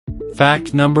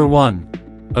Fact number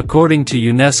 1. According to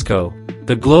UNESCO,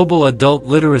 the global adult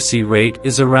literacy rate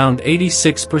is around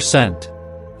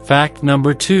 86%. Fact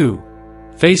number 2.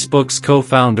 Facebook's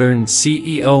co-founder and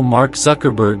CEO Mark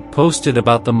Zuckerberg posted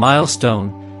about the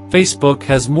milestone. Facebook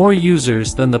has more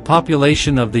users than the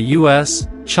population of the US,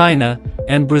 China,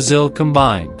 and Brazil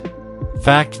combined.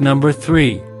 Fact number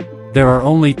 3. There are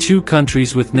only 2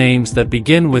 countries with names that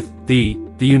begin with the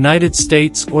United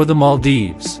States or the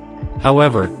Maldives.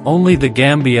 However, only the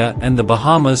Gambia and the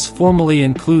Bahamas formally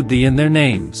include the in their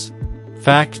names.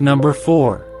 Fact number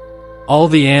 4. All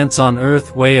the ants on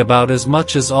Earth weigh about as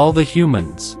much as all the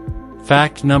humans.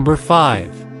 Fact number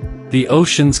 5. The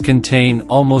oceans contain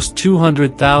almost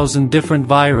 200,000 different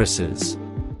viruses.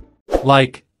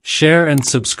 Like, share and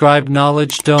subscribe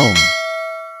Knowledge Dome.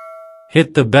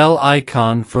 Hit the bell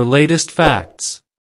icon for latest facts.